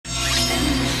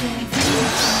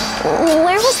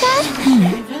Where was that?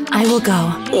 I will go.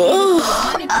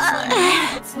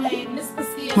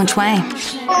 Which way?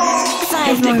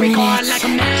 5 more minutes.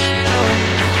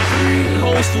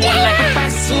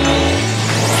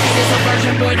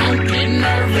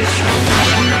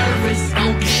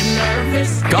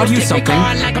 Got you something.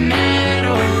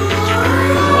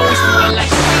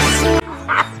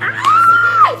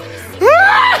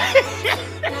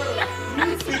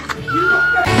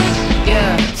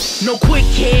 No quick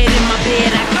head in my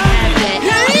bed, I can have that.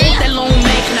 I want that long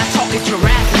neck and I talk at your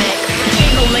rap neck.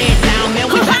 Ain't no laying down, man,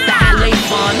 we got the LA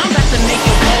fun. I'm about to make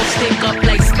your balls stick up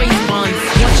like space buns.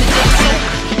 Want your dick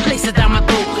soaked? Place it down my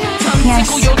throat. Tongue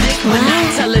tickle your dick, but not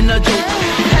telling a joke.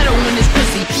 Pedal in this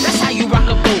pussy, that's how you rock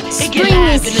a boat. It get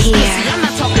live in this pussy, I'm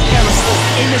not talking periscope.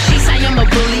 In the sheets, I am a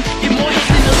bully. You're more hit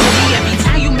than a bully. Every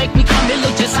time you make me come, it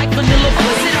look just like vanilla.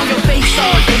 Sit on your face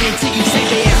all day until you say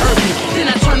they hurt me. Then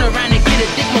I turn around and get a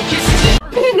dick more kisses.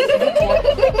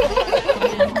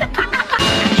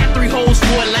 Got 3 holes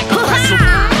for it like a pretzel.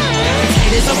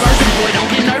 It is a virgin, boy, don't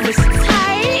get nervous. Get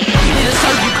it to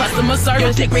serve you customer service.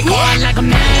 Your dick record like a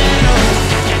man.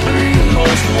 Got 3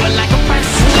 holes for it like a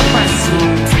pretzel.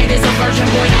 It is a virgin,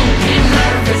 boy, don't get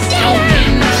nervous. Don't get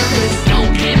nervous,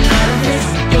 don't get nervous.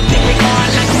 Your dick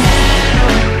record like a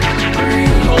man. Got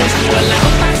 3 holes for it like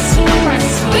a pretzel.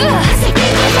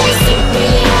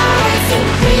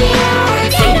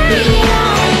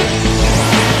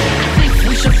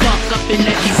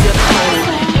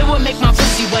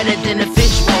 In a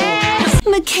fishbowl.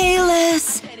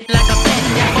 Michaelis! Like a pet,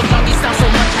 for doggy style so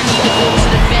much I need to go to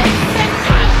the vet.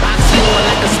 Hot box floor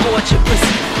like a scorcher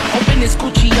pussy. Open this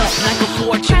Gucci up like a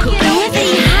fortune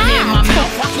cookie. In my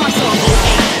mouth, watch my tongue go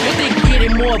eight. Your dick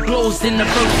getting more blows than the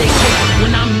birthday cake.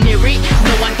 When I'm near it,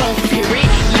 no I don't fear it.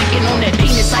 Licking on that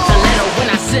penis like a letter when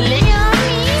I seal it.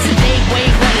 Today way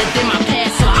wetter than my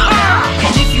past life.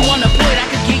 And if you wanna put, I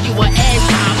could give you an ass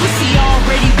time. Pussy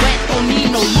already wet, don't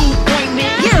need no lube ointment.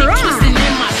 Twisting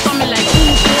in my stomach like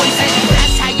food poison.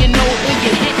 That's how you know when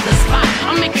you hit the spot.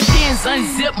 I'm making pins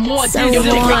unzip more than your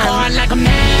dick hard like a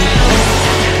man.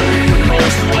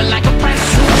 Holes for like a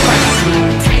pretzel.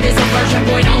 Tight as a virgin,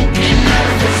 boy, don't get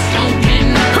nervous.